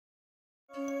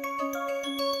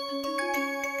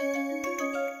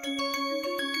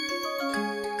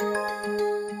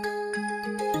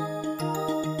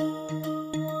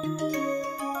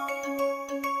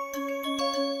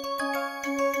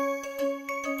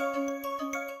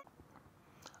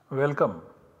Welcome.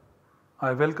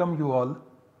 I welcome you all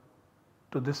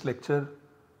to this lecture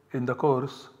in the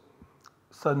course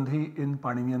Sandhi in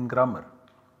Paninian Grammar.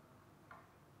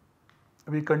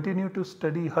 We continue to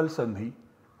study Hal Sandhi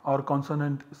or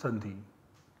consonant Sandhi.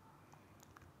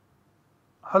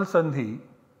 Hal Sandhi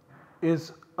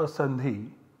is a Sandhi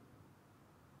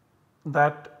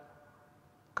that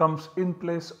comes in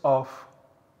place of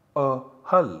a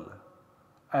Hal,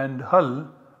 and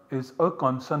Hal is a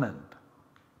consonant.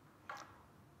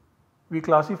 We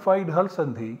classified Hal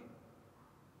Sandhi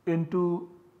into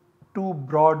two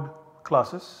broad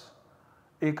classes,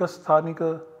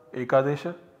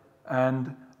 Shekasthānika-Ekadesha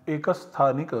and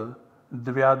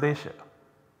Shekasthānika-Dvyādeśa.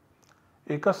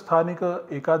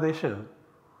 Shekasthānika-Ekadesha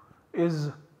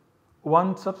is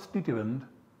one substituent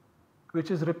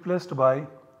which is replaced by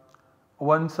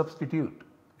one substitute,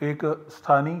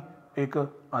 Ekasthāni,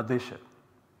 Eka-adesha.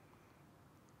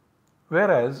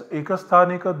 Whereas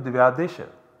Shekasthānika-Dvyādeśa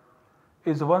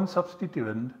is one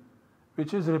substituent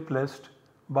which is replaced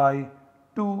by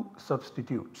two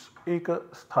substitutes,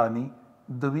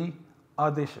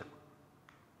 Shekasthāni-Dvyādeśa.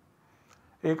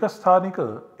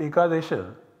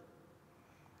 Shekasthānika-Ekadesha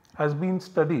has been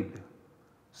studied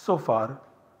so far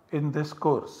in this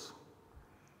course.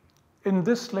 In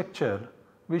this lecture,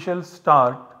 we shall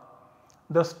start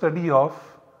the study of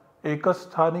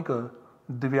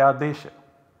Shekasthānika-Dvyādeśa,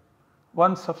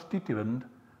 one substituent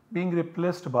being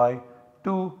replaced by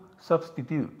two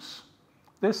substitutes.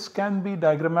 This can be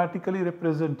diagrammatically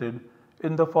represented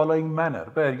in the following manner,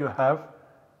 where you have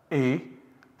A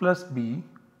plus B.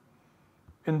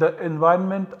 In the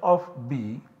environment of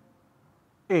B,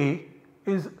 A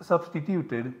is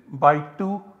substituted by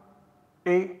two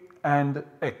A and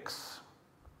X.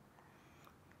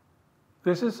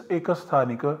 This is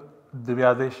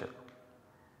Shekasthānika-Dvyādeśa.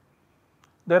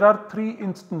 There are three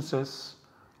instances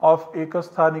of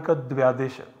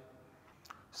Shekasthānika-Dvyādeśa: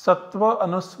 Sattva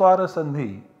Anuswara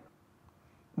Sandhi,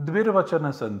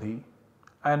 Dvirvacana Sandhi,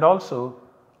 and also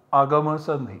Agama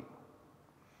Sandhi.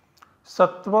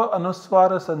 Sattva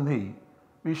Anuswara Sandhi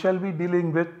we shall be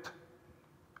dealing with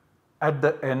at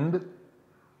the end,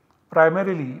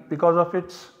 primarily because of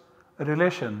its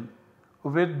relation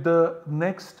with the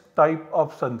next type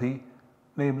of Sandhi,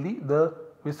 namely the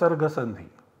Visarga Sandhi.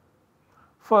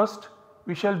 First,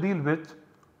 we shall deal with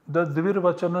the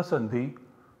Dvirvacana Sandhi,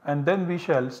 and then we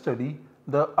shall study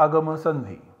the Agama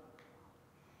Sandhi.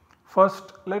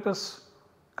 First, let us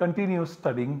continue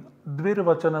studying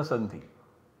Dvirvacana Sandhi.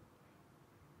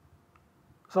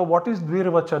 So, what is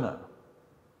Dvirvacana?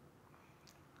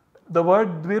 The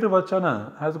word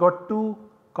Dvirvacana has got two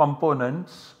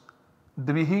components,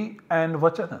 Dvihi and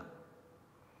Vachana.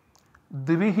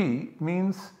 Dvihi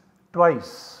means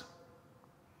twice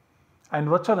and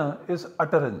Vachana is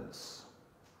utterance.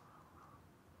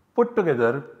 Put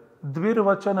together,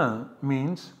 Dvirvacana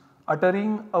means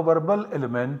uttering a verbal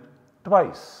element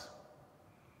twice.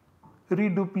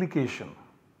 Reduplication.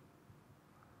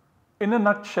 In a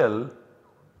nutshell,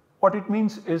 what it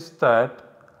means is that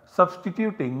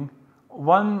substituting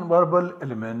one verbal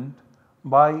element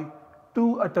by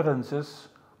two utterances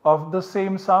of the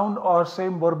same sound or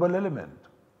same verbal element.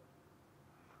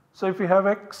 So, if you have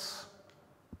X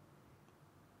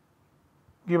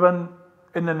given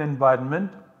in an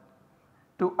environment,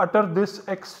 to utter this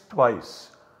X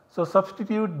twice, so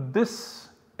substitute this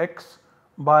X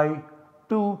by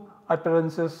two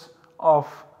utterances of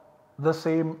the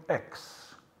same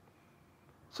X.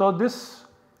 So, this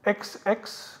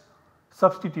XX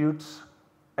substitutes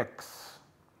X.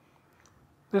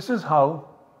 This is how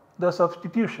the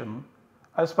substitution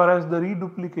as far as the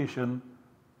reduplication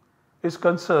is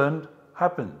concerned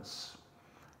happens.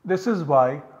 This is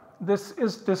why this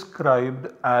is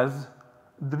described as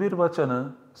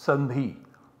Dvirvacana Sandhi,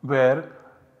 where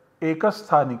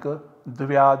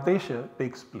Shekasthānika-Dvyādeśa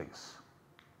takes place.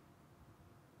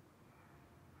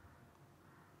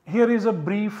 Here is a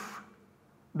brief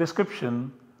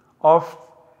description of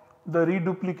the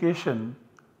reduplication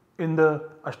in the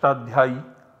Ashtadhyayi,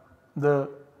 the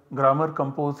grammar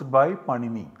composed by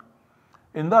Panini.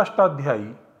 In the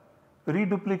Ashtadhyayi,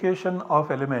 reduplication of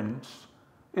elements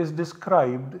is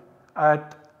described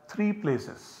at three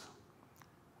places.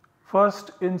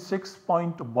 First, in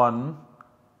 6.1,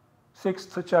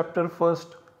 6th chapter,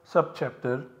 1st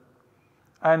subchapter,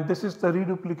 and this is the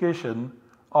reduplication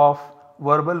of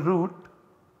verbal root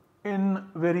in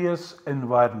various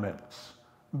environments,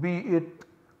 be it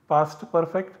past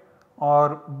perfect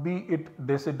or be it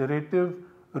desiderative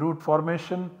root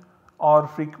formation or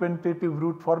frequentative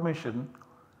root formation.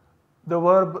 The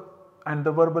verb and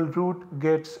the verbal root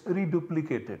gets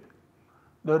reduplicated.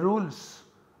 The rules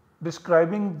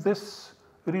describing this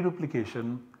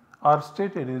reduplication are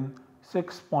stated in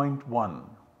 6.1.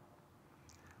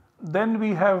 Then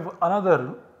we have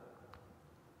another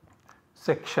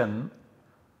section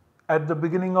at the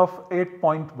beginning of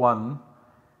 8.1.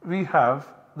 We have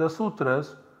the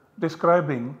sutras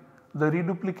describing the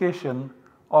reduplication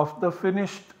of the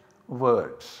finished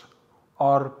words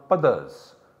or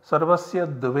padas,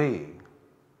 sarvasya dve.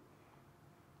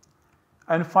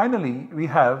 And finally, we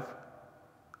have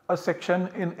a section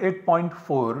in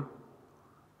 8.4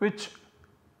 which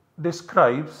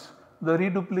describes the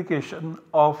reduplication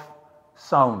of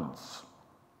sounds,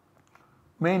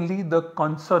 mainly the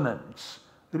consonants,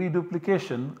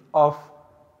 reduplication of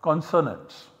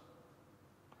consonants.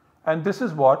 And this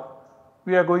is what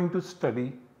we are going to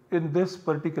study in this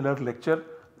particular lecture.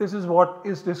 This is what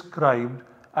is described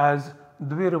as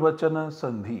dvirvacana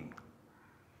sandhi.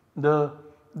 The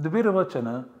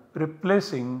dvirvacana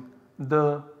replacing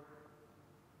the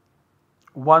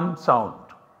one sound.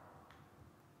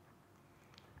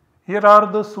 Here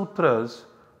are the sutras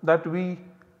that we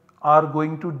are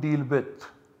going to deal with.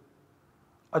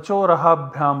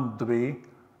 Achorahabhyam dve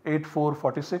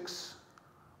 8446,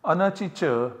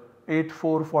 anachicha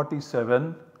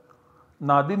 8447,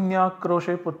 nadinya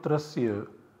kroshe putrasya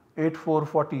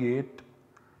 8448,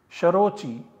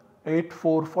 sharochi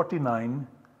 8449,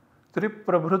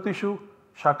 triprabhrutishu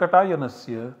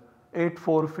shakatayanasya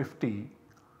 8450,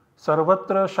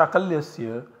 sarvatra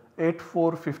shakalyasya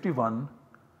 8451,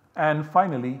 and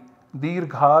finally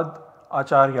dirghad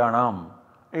acharyanam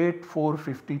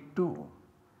 8452.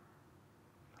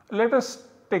 Let us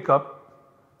take up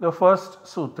the first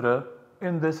sutra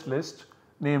in this list,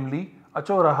 namely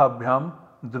Achorahabhyam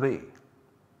dve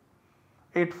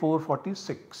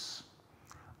 8446.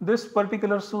 This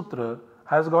particular sutra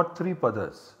has got three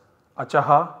padas,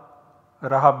 Achaha,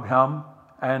 Rahabhyam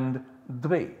and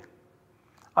Dve.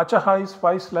 Achaha is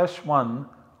 5/1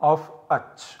 of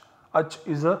Ach. Ach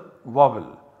is a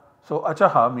vowel. So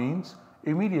Achaha means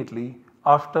immediately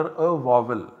after a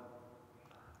vowel.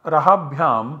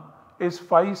 Rahabhyam is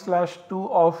 5/2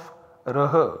 of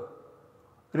Rah,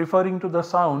 referring to the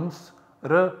sounds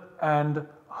R and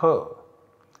H.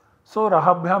 So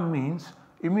Rahabhyam means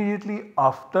immediately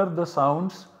after the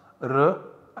sounds R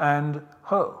and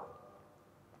H.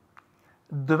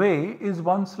 Dve is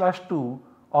 1/2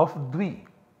 of Dvi,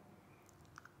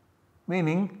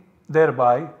 meaning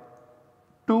thereby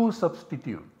two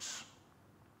substitutes.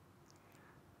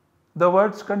 The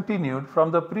words continued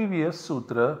from the previous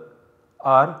sutra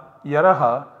are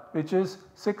Yaraha, which is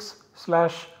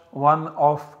 6/1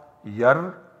 of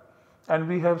Yar, and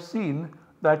we have seen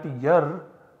that Yar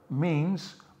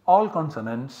means all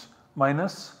consonants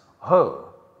minus H.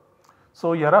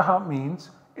 So Yaraha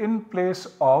means in place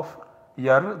of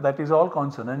Yar, that is all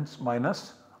consonants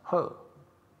minus H.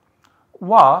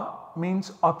 Va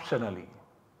means optionally.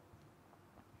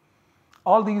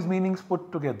 All these meanings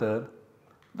put together,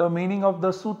 the meaning of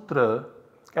the sutra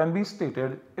can be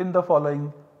stated in the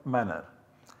following manner.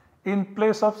 In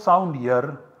place of sound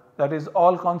Yar, that is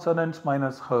all consonants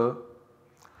minus H,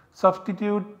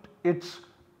 substitute its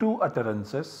two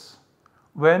utterances.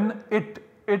 When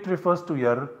it refers to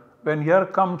Yar, when Yar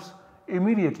comes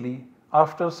immediately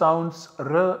after sounds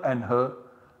R and H,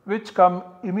 which come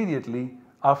immediately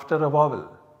after a vowel,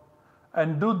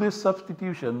 and do this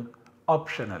substitution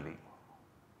optionally.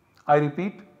 I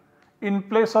repeat, in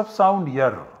place of sound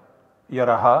Yar,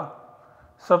 Yaraha,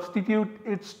 substitute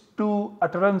its two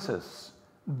utterances,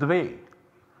 Dve,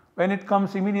 when it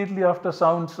comes immediately after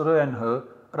sounds R and H,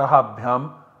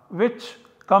 Rahabhyam, which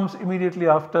comes immediately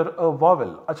after a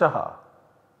vowel, Achaha,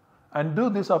 and do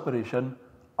this operation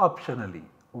optionally,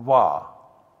 Va.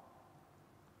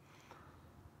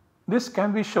 This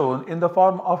can be shown in the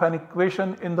form of an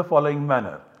equation in the following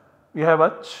manner. We have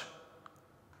Ach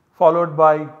followed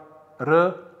by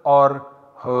R or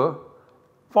H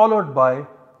followed by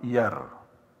Yar.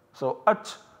 So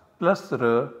Ach plus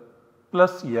R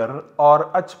plus Yar or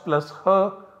Ach plus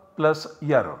H plus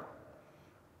Yar,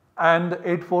 and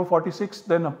 8446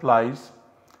 then applies,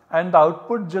 and the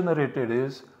output generated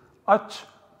is Ach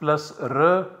plus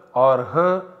R or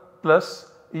H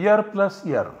plus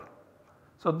Yar.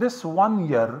 So this one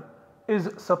Yar is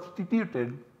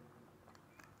substituted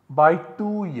by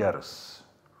two Yars,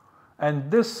 and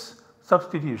this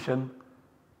substitution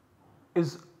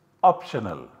is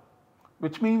optional,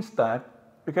 which means that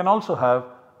we can also have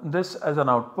this as an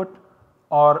output,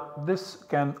 or this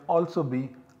can also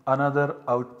be another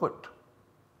output.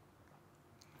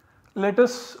 Let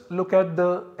us look at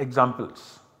the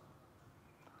examples.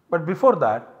 But before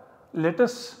that, let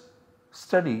us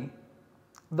study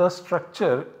the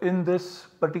structure in this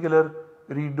particular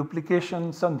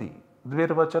reduplication sandhi,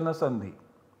 dvirvacana sandhi.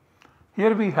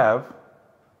 Here we have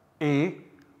A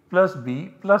plus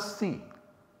B plus C.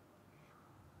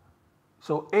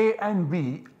 So, A and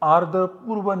B are the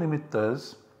purva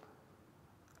nimittas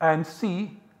and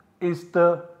C is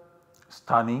the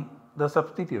sthani, the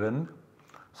substituent.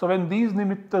 So, when these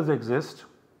nimittas exist,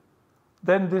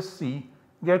 then this C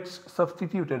gets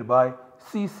substituted by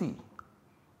CC.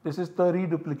 This is the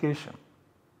reduplication.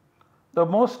 The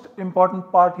most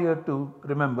important part here to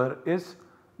remember is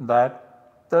that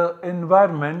the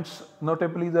environments,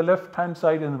 notably the left hand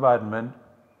side environment,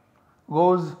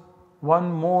 goes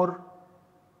one more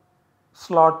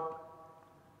slot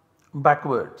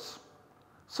backwards.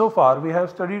 So far we have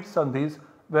studied sandhis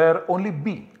where only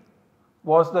B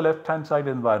was the left hand side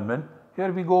environment.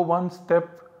 Here we go one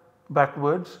step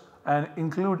backwards and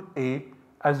include A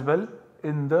as well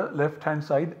in the left hand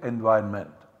side environment.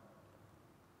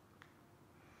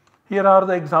 Here are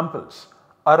the examples.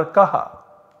 Arkaha.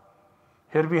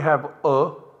 Here we have A,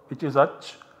 which is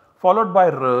Ach, followed by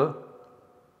R,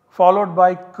 followed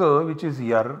by K, which is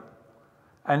Yar,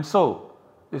 and so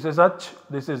this is Ach,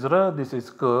 this is R, this is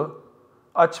K,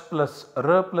 Ach plus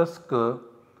R plus K,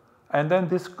 and then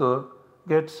this K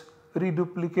gets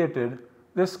reduplicated.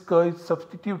 This K is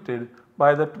substituted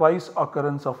by the twice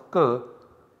occurrence of K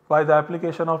by the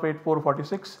application of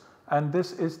 8446, and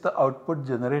this is the output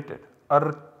generated.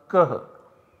 Arkah.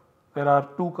 There are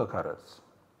two kakaras.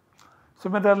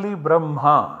 Similarly,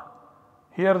 Brahma.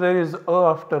 Here there is A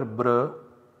after Br,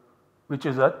 which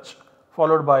is Ach,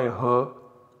 followed by H.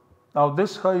 Now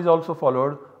this H is also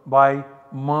followed by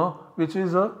M, which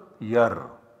is a Yar.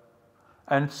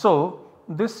 And so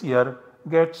this Yar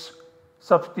gets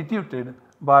substituted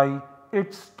by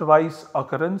its twice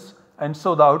occurrence, and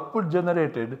so the output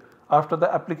generated after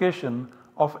the application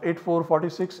of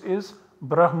 8446 is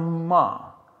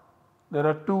Brahma. There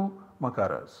are two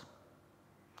makaras.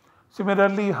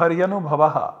 Similarly,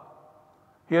 Haryanubhavaha.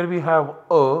 Here we have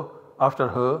A after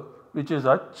H, which is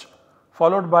Ach,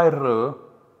 followed by R,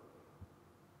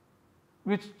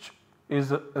 which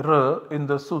is R in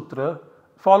the sutra,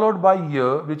 followed by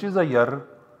Y, which is a Yar,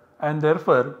 and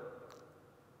therefore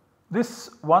this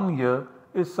one Y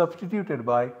is substituted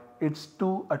by its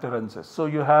two utterances. So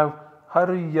you have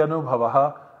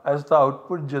Haryanubhavaha as the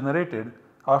output generated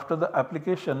after the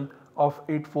application of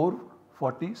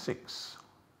 8446.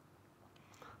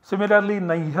 Similarly,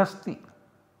 Naihasti.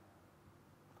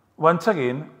 Once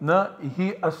again, Na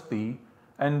hi asti,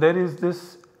 and there is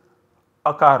this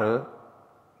akara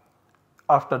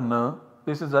after Na,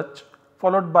 this is Ach,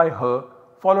 followed by H,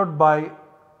 followed by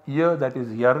Y, that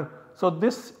is Yar. So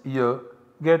this Y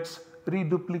gets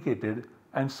reduplicated,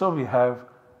 and so we have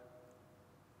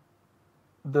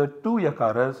the two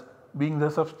yakaras being the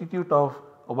substitute of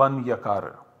one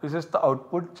yakara. This is the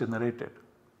output generated.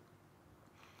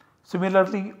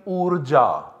 Similarly,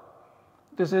 Urja.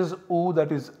 This is U,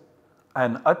 that is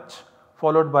an Ach,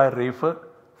 followed by Refer,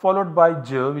 followed by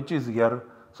J, which is Yar.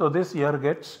 So this Yar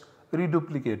gets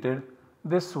reduplicated.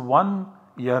 This one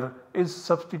Yar is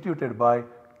substituted by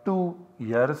two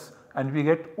Yars, and we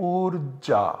get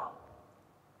Urja.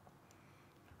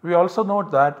 We also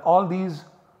note that all these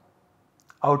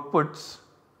outputs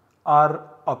are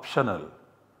optional,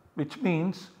 which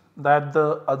means that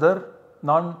the other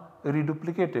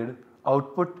non-reduplicated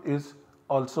output is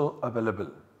also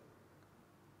available.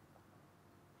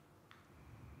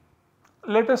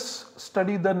 Let us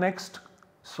study the next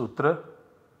sutra,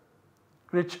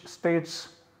 which states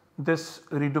this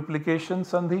reduplication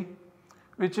sandhi,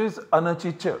 which is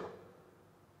Anachicha.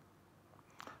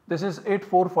 This is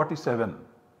 8447.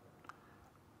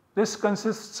 This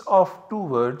consists of two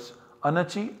words,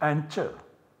 Anachi and Cha.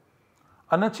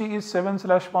 Anachi is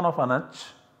 7/1 of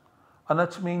Anach.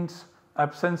 Anach means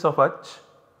absence of Ach.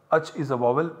 Ach is a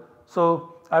vowel,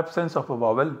 so absence of a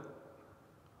vowel.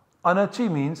 Anachi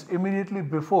means immediately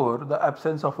before the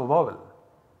absence of a vowel.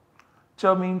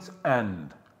 Cha means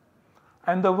and.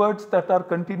 And the words that are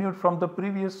continued from the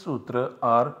previous sutra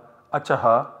are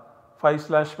Achaha,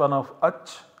 5/1 of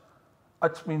Ach.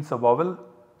 Ach means a vowel,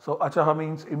 so Achaha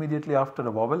means immediately after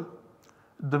a vowel.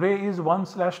 Dve is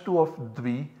 1/2 of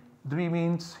Dvi. Dvi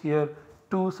means here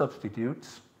two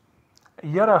substitutes.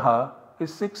 Yaraha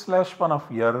is 6/1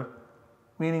 of Yar,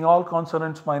 meaning all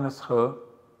consonants minus H.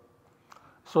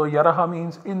 So Yaraha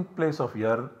means in place of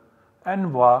Yar,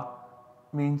 and Va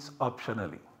means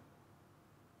optionally.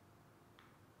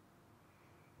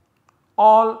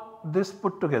 All this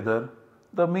put together,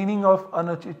 the meaning of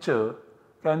Anachicha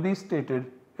can be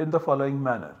stated in the following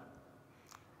manner.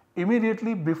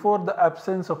 Immediately before the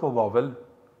absence of a vowel,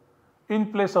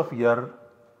 in place of yar,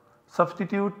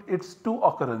 substitute its two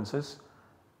occurrences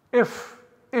if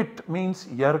it means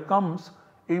yar comes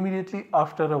immediately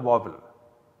after a vowel,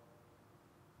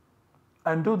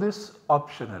 and do this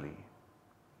optionally.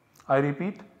 I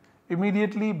repeat,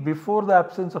 immediately before the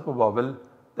absence of a vowel,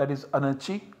 that is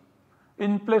anachi,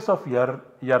 in place of yar,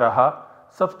 yaraha,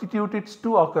 substitute its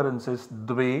two occurrences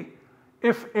dve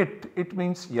if it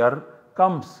means yar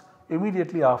comes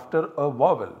immediately after a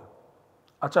vowel,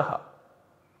 achaha.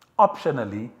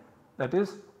 Optionally, that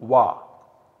is va.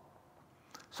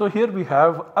 So here we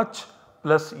have ach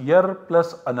plus yar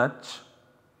plus anach.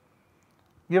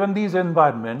 Given these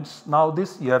environments, now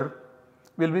this yar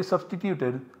will be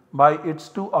substituted by its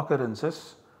two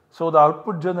occurrences. So the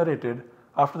output generated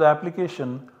after the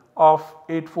application of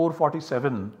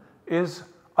 8447 is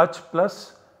ach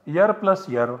plus yar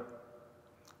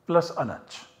plus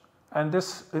anach, and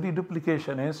this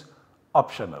reduplication is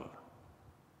optional.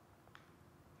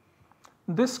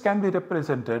 This can be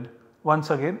represented once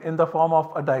again in the form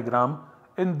of a diagram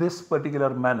in this particular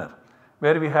manner,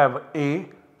 where we have A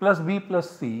plus B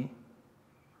plus C.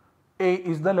 A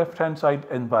is the left hand side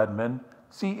environment,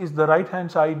 C is the right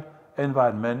hand side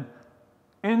environment.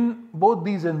 In both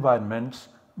these environments,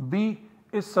 B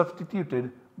is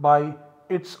substituted by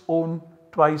its own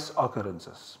twice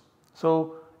occurrences.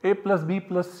 So A plus B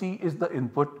plus C is the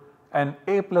input and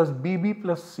A plus BB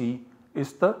plus C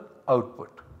is the output.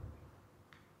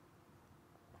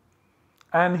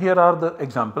 And here are the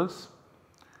examples.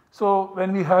 So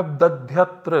when we have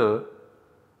dadhyatra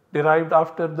derived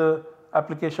after the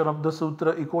application of the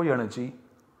sutra ikoyanachi,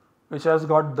 which has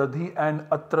got dadhi and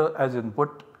atra as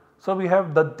input, so we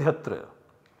have dadhyatra.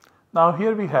 Now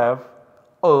here we have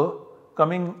a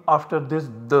coming after this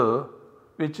the,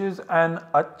 which is an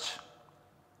ach,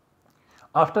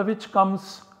 after which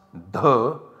comes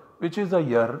dha, which is a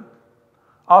yar,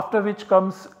 after which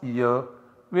comes ya,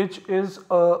 which is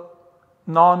a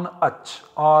non-ach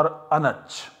or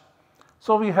anach.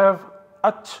 So we have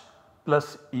ach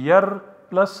plus yar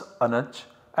plus anach,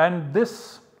 and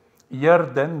this yar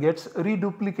then gets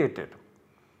reduplicated.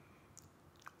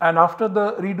 And after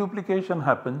the reduplication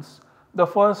happens, the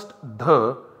first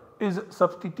dha is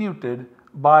substituted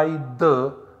by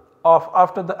the of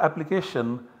after the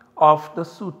application of the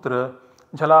sutra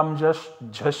jhalam jash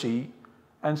jhashi,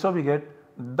 and so we get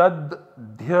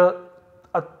dadhyatra.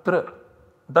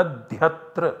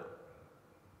 Dadhyatra.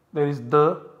 There is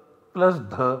the plus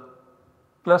dha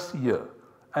plus ya,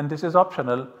 and this is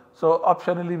optional. So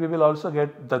optionally we will also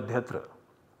get dadhyatra.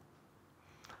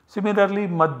 Similarly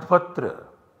madhvatra.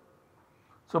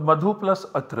 So madhu plus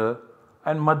atra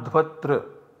and madhvatra.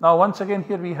 Now once again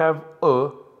here we have a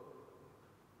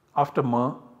after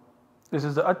ma. This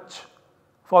is the ach,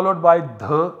 followed by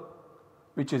dha,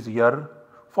 which is yar,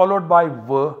 followed by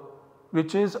va,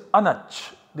 which is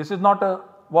anach. This is not a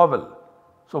vowel.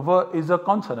 So va is a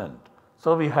consonant.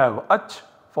 So we have ach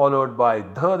followed by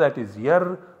dha, that is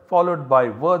yar, followed by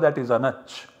va, that is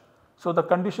anach. So the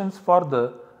conditions for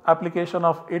the application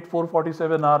of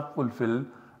 8447 are fulfilled,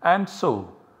 and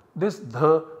so this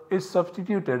dha is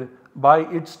substituted by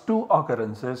its two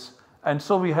occurrences, and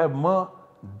so we have ma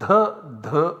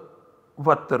dha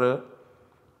vatra.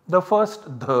 The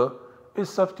first dha is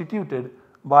substituted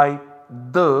by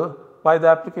the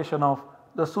application of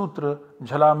the sutra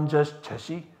jhalam jash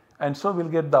jhashi, and so we will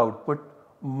get the output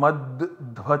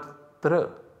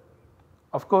madhvatra.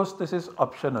 Of course this is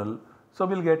optional, so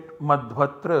we will get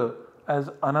madhvatra as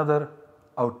another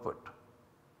output.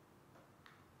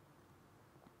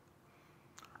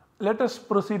 Let us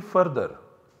proceed further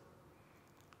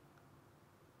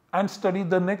and study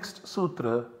the next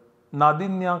sutra,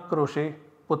 Nadinya Kroshe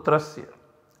Putrasya,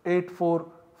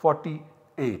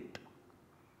 8448.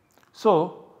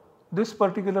 So this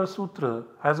particular sutra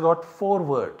has got four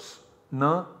words,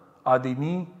 na,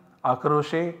 adini,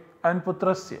 akroshe and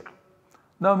putrasya.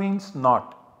 Na means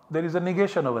not. There is a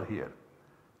negation over here.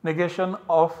 Negation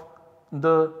of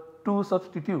the two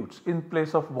substitutes in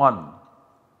place of one.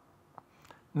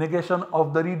 Negation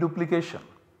of the reduplication.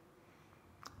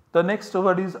 The next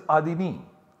word is adini.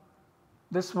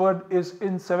 This word is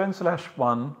in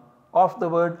 7/1 of the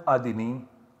word adini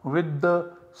with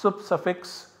the sup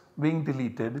suffix being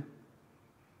deleted,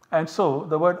 and so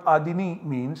the word adini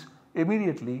means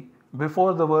immediately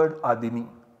before the word adini.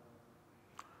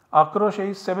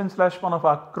 Akroshe is 7/1 of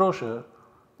akrosha,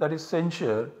 that is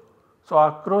censure. So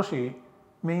akroshe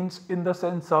means in the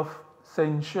sense of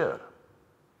censure.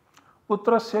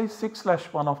 Putrasya is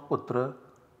 6/1 of putra,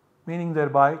 meaning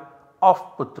thereby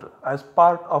of putra, as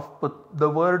part of the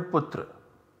word putra.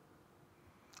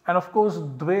 And of course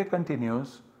dve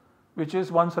continues, which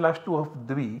is 1/2 of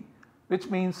dvi, which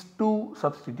means two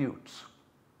substitutes.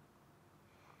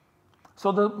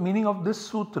 So the meaning of this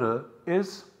sutra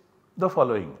is the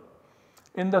following.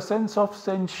 In the sense of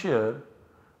censure,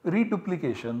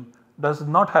 reduplication does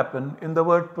not happen in the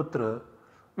word putra,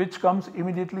 which comes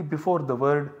immediately before the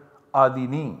word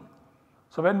adini.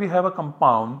 So when we have a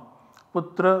compound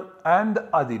putra and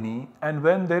adini, and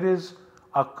when there is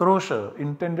akrosha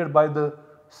intended by the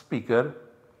speaker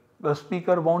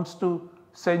wants to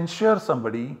censure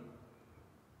somebody,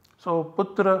 so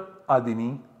putra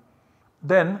adini,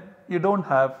 then you do not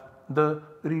have the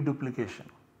reduplication.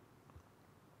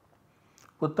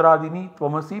 Putradini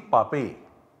tvamasi pape.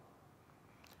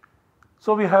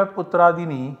 So we have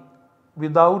putradini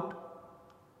without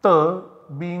ta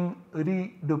being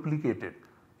reduplicated.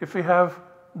 If we have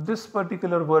this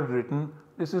particular word written,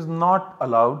 this is not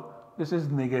allowed, this is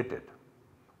negated.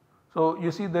 So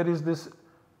you see there is this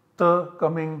ta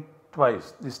coming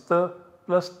twice, this ta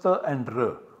plus ta and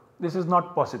ra. This is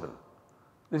not possible.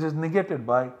 This is negated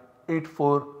by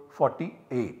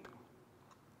 8448.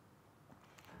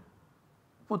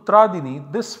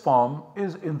 Putradini, this form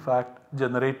is in fact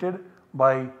generated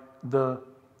by the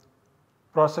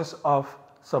process of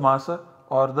samasa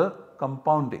or the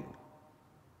compounding.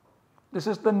 This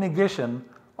is the negation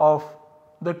of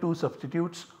the two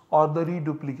substitutes or the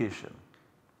reduplication.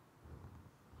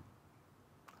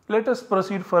 Let us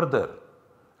proceed further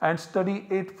and study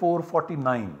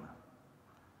 8449.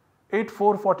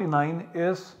 8449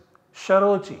 is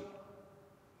sharochi.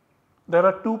 There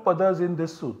are two padas in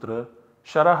this sutra,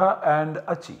 sharaha and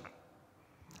achi.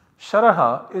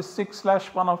 Sharaha is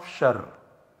 6/1 of shar.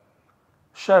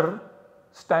 Shar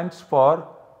stands for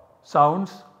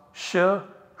sounds sh,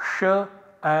 sh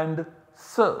and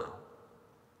sa.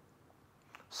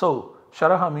 So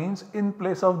sharaha means in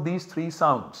place of these three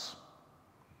sounds.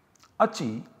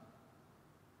 Achi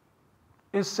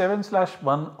is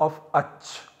 7/1 of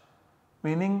ach,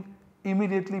 meaning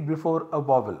immediately before a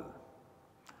vowel.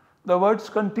 The words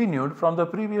continued from the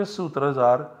previous sutras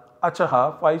are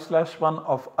achaha 5/1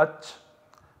 of ach,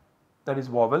 that is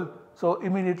vowel, so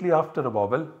immediately after a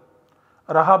vowel.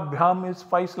 Rahabhyam is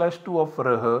 5/2 of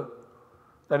rah,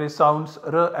 that is sounds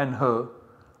r and h,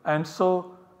 and so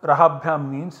rahabhyam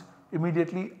means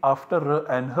immediately after r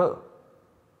and h.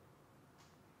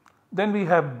 Then we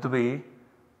have dve,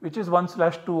 which is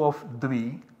 1/2 of dvi,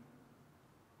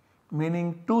 meaning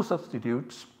two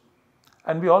substitutes,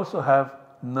 and we also have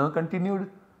na continued,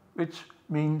 which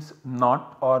means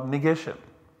not or negation.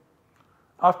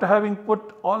 After having put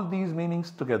all these meanings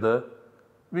together,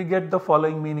 we get the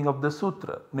following meaning of the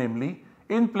sutra, namely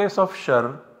in place of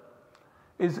shar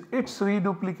is its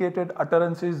reduplicated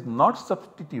utterance is not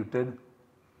substituted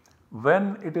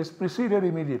when it is preceded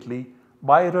immediately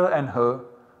by ra and h,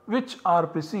 which are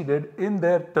preceded in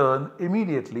their turn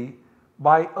immediately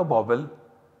by a vowel,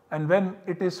 and when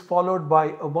it is followed by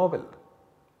a vowel.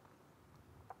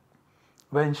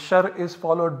 When shar is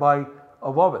followed by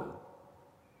a vowel.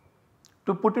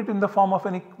 To put it in the form of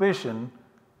an equation,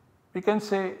 we can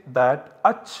say that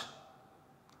ach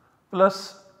plus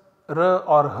ra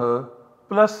or h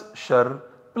plus shar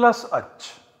plus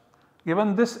ach.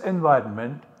 Given this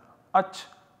environment, ach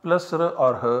plus ra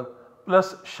or h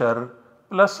plus shar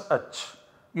plus ach.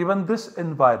 Given this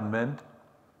environment,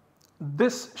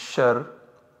 this shar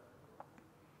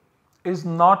is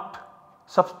not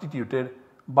substituted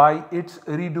by its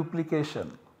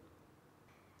reduplication.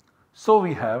 So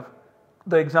we have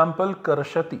the example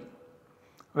karashati,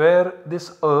 where this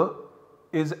a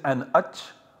is an ach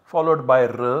followed by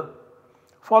r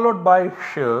followed by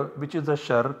sh, which is a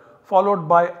shar, followed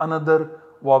by another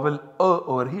vowel a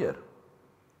over here.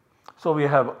 So we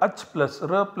have ach plus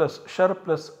r plus shar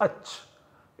plus ach.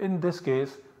 In this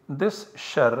case, this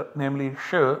shar, namely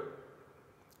sh,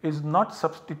 is not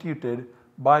substituted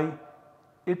by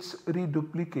its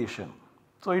reduplication.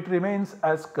 So it remains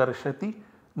as karshati,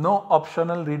 no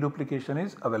optional reduplication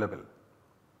is available.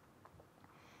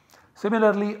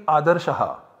 Similarly,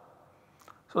 adarshaha.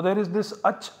 So there is this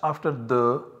ach after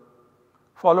the,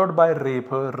 followed by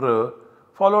repha, r,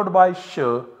 followed by sh,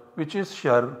 which is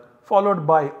shar, followed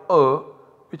by a,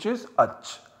 which is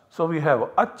ach. So we have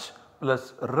ach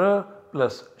plus r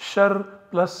plus shar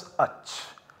plus ach.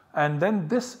 And then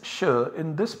this sh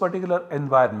in this particular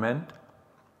environment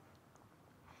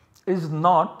is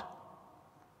not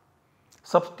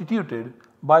substituted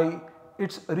by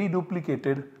its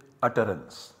reduplicated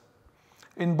utterance.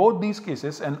 In both these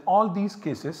cases and all these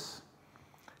cases,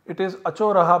 it is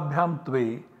achorahabhyam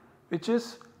dve, which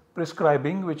is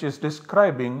prescribing, which is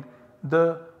describing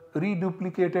the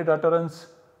reduplicated utterance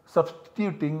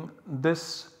substituting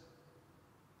this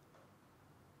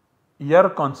yar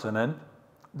consonant,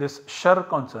 this shar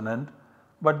consonant,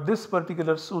 but this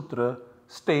particular sutra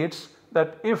states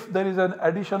that if there is an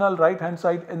additional right hand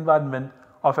side environment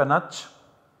of an ach,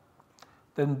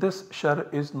 then this shar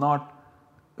is not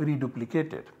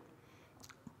reduplicated.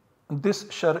 This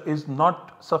shar is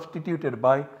not substituted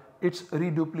by its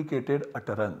reduplicated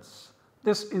utterance.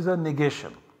 This is a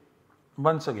negation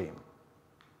once again.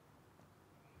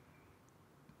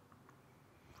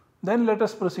 Then let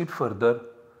us proceed further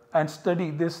and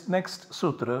study this next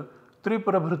sutra,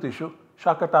 Triprabhrutishu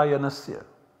Shakatayanasya.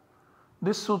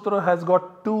 This sutra has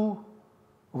got two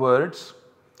words,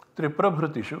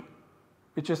 Triprabhrutishu,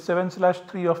 which is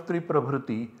 7/3 of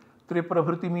Triprabhruti.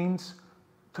 Triprabhruti means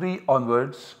 3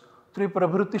 onwards.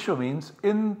 Triprabhrutishu means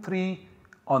in 3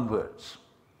 onwards.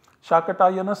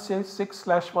 Shakatayanasya is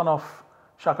 6/1 of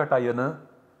Shakatayana.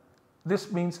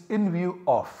 This means in view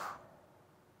of.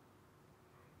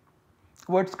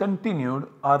 Words continued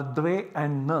are dve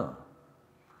and na.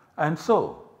 And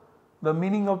so, the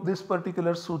meaning of this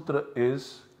particular sutra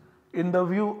is, in the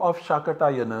view of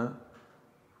Shakatayana,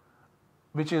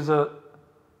 which is a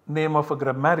name of a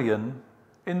grammarian,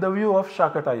 in the view of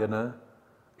Shakatayana,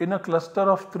 in a cluster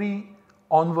of 3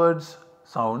 onwards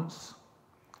sounds,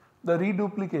 the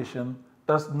reduplication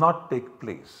does not take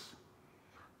place.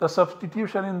 The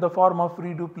substitution in the form of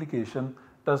reduplication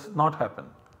does not happen.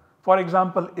 For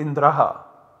example, Indraha.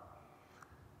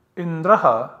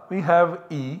 Indraha, we have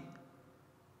E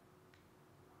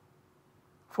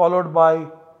followed by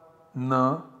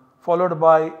N, followed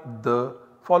by D,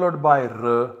 followed by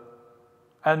R,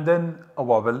 and then a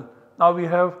vowel. Now we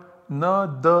have N,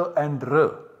 D and R,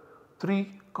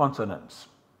 3 consonants.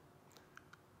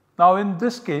 Now in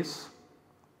this case,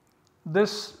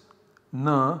 this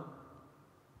N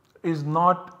is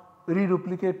not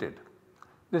reduplicated.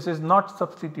 This is not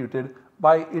substituted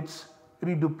by its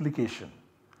reduplication.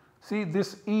 See,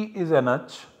 this E is an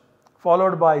ach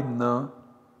followed by N,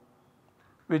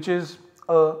 which is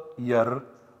a yar,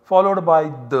 followed by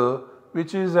D,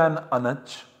 which is an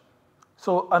anach.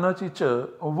 So anachicha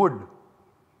would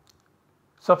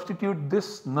substitute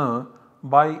this N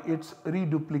by its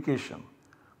reduplication.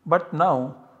 But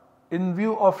now in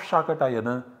view of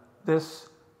Shakatayana, this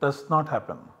does not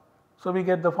happen. So we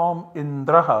get the form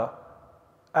Indraha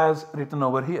as written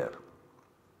over here.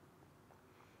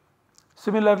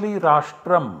 Similarly,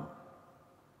 Rashtram.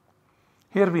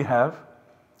 Here we have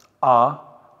A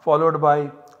followed by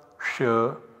Sh,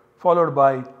 followed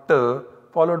by T,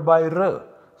 followed by R.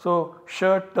 So Sh,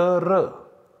 T, R.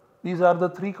 These are the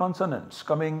 3 consonants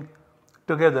coming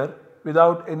together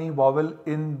without any vowel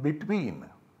in between.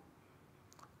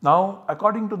 Now,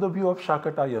 according to the view of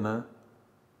Shakatayana,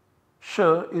 Sh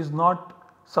is not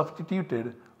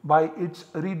substituted by its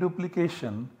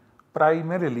reduplication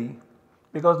primarily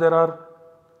because there are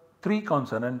 3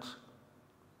 consonants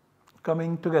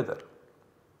coming together.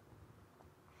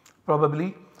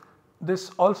 Probably this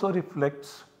also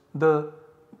reflects the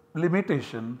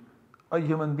limitation a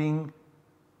human being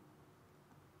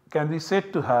can be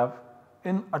said to have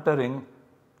in uttering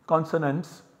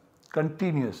consonants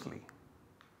continuously.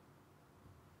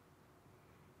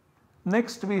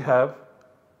 Next we have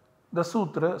the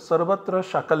sutra Sarvatra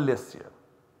Shakalyasya,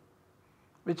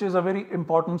 which is a very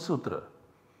important sutra,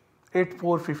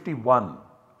 8451.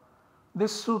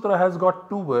 This sutra has got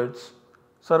 2 words,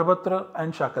 Sarvatra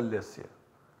and Shakalyasya.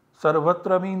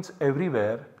 Sarvatra means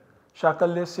everywhere,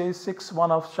 Shakalyasya is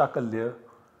 6/1 of Shakalya,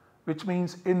 which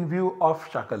means in view of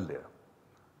Shakalya.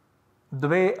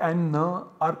 Dve and na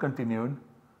are continued,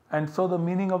 and so the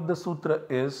meaning of the sutra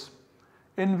is,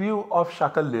 in view of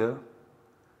Shakalya,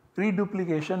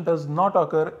 reduplication does not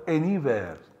occur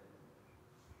anywhere.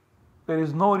 There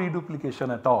is no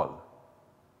reduplication at all.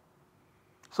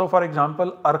 So for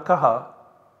example, Arkaha,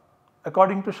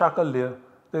 according to Shakalya,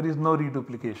 there is no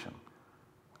reduplication.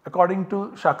 According to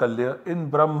Shakalya, in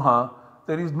Brahma,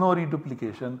 there is no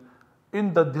reduplication.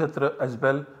 In Dadhyatra as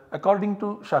well, according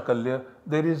to Shakalya,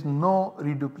 there is no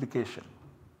reduplication.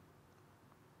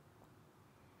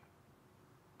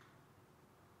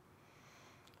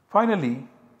 Finally,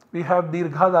 we have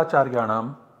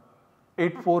Dirghadacharyanam,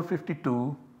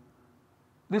 8452.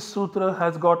 This sutra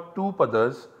has got 2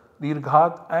 padas,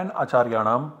 Dirghat and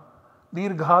Acharyanam.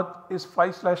 Dirghat is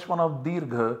 5/1 of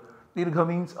Dirgha. Dirgha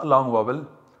means a long vowel.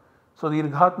 So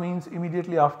Dirghat means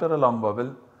immediately after a long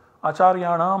vowel.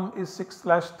 Acharyanam is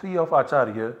 6/3 of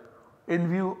Acharya in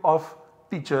view of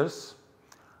teachers.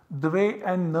 Dve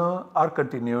and na are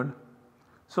continued.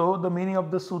 So the meaning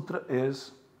of the sutra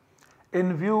is,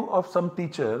 in view of some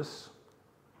teachers,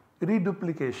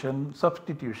 reduplication,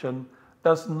 substitution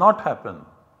does not happen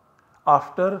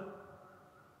after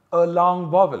a long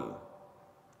vowel.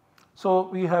 So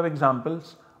we have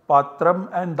examples patram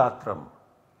and datram,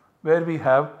 where we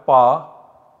have pa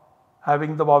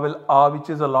having the vowel a, which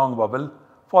is a long vowel,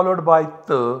 followed by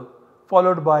t,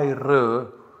 followed by r.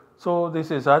 So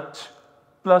this is ach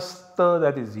plus t,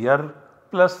 that is yar,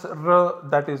 plus r,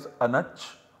 that is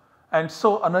anach, and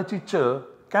so anachi cha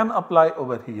can apply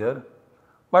over here,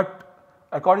 but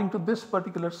according to this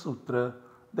particular sutra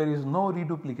there is no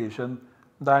reduplication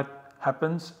that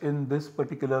happens in this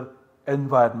particular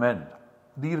environment,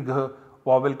 dirgha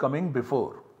vowel coming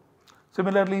before.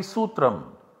 Similarly, sutram,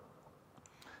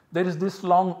 there is this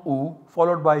long u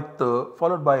followed by t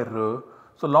followed by r.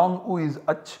 So long u is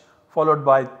ach followed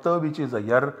by t, which is a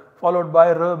yar, followed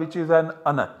by r, which is an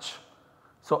anach.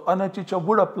 So anachicha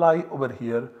would apply over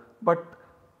here, but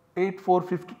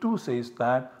 8452 says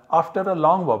that after a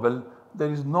long vowel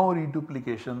there is no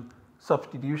reduplication,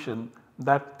 substitution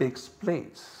that takes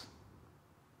place.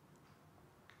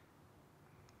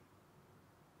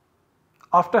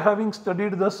 After having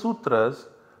studied the sutras,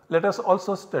 let us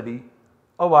also study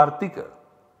a vartika,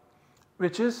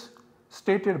 which is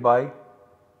stated by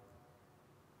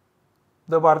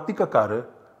the vartikakara,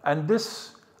 and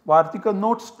this vartika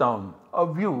notes down a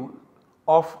view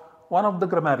of one of the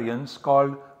grammarians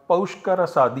called Paushkara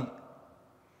Sadi.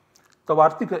 The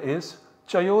vartika is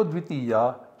chayo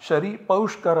dvitiya shari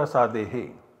Paushkara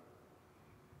Sadehe.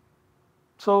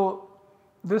 So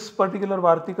this particular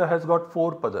vartika has got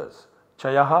 4 padas: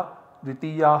 chayaha,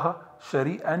 dvitiyaha,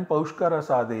 shari and Paushkara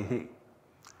Sadehe.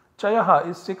 Chayaha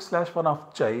is 6/1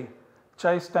 of chai.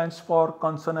 Chai stands for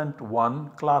consonant 1,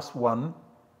 class 1.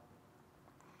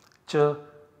 Ch,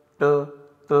 t,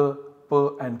 t, p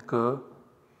and k.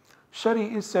 Shari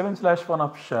is 7/1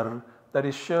 of shar, that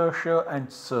is sh, sh and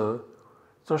s.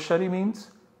 So shari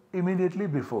means immediately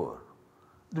before.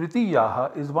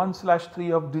 Dvitiyaha is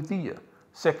 1/3 of dvitiya,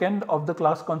 second of the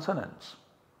class consonants.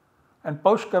 And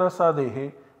Paushkara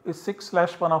Sadehe is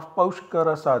 6/1 of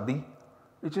Paushkara Sadi,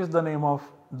 which is the name of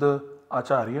the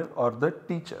acharya or the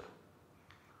teacher.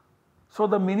 So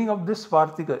the meaning of this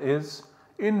vartika is,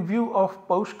 in view of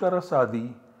Paushkara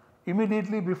Sadi,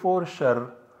 immediately before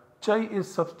shar, chai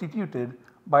is substituted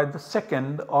by the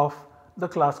second of the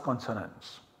class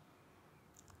consonants.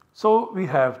 So we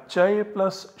have chai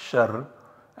plus shar,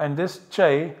 and this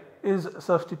chai is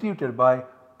substituted by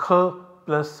kh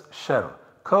plus shar.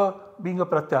 Kh being a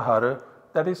pratyahara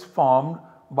that is formed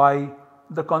by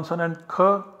the consonant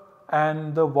kh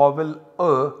and the vowel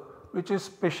a, which is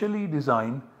specially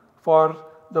designed for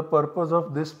the purpose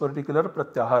of this particular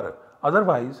pratyahara.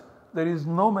 Otherwise, there is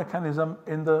no mechanism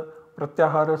in the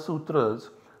pratyahara sutras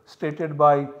stated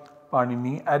by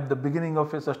Panini at the beginning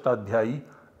of his Ashtadhyayi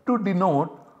to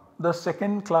denote the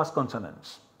second class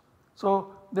consonants.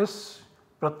 So this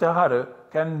pratyahara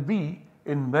can be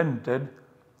invented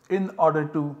in order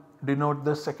to denote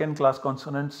the second class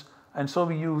consonants, and so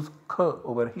we use kh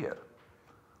over here.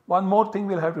 One more thing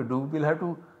we will have to do, we will have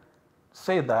to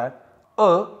say that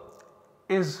a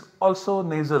is also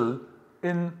nasal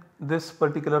in this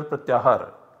particular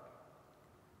pratyahara.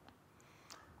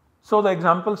 So the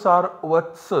examples are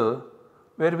vatsa,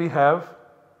 where we have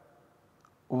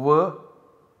v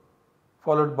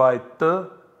followed by t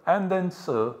and then s.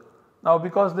 Now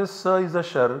because this s is a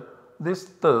shar, this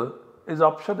t is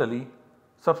optionally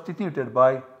substituted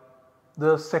by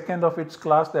the second of its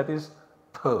class, that is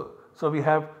th. So we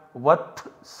have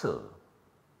vatsa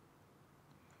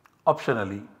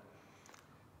optionally.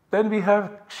 Then we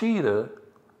have kshira,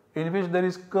 in which there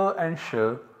is k and sh,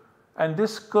 and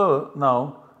this k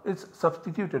now is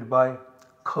substituted by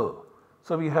kh.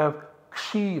 So we have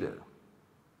kshira.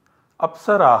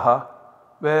 Apsaraha,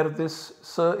 where this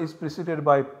s is preceded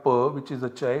by p, which is a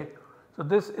chai. So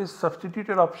this is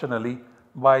substituted optionally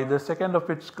by the second of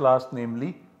its class,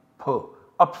 namely p,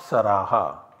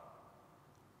 apsaraha.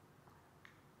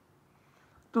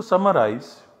 To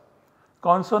summarize,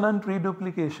 consonant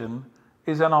reduplication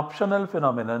is an optional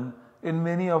phenomenon in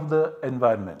many of the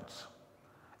environments.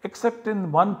 Except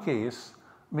in one case,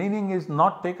 meaning is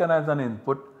not taken as an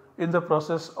input in the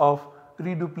process of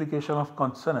reduplication of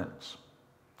consonants.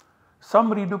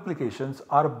 Some reduplications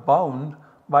are bound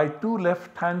by 2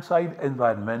 left-hand side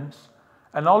environments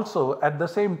and also at the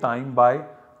same time by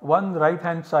 1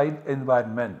 right-hand side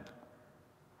environment.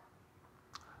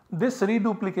 This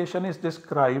reduplication is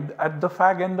described at the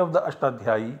fag end of the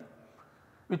Ashtadhyayi,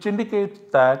 which indicates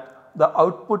that the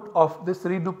output of this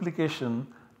reduplication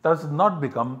does not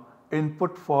become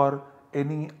input for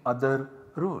any other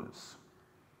rules.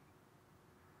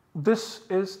 This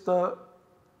is the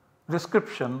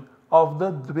description of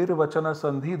the dvirvacana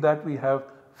sandhi that we have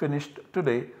finished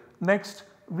today. Next,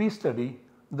 we study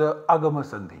the agama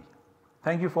sandhi.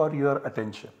 Thank you for your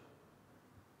attention.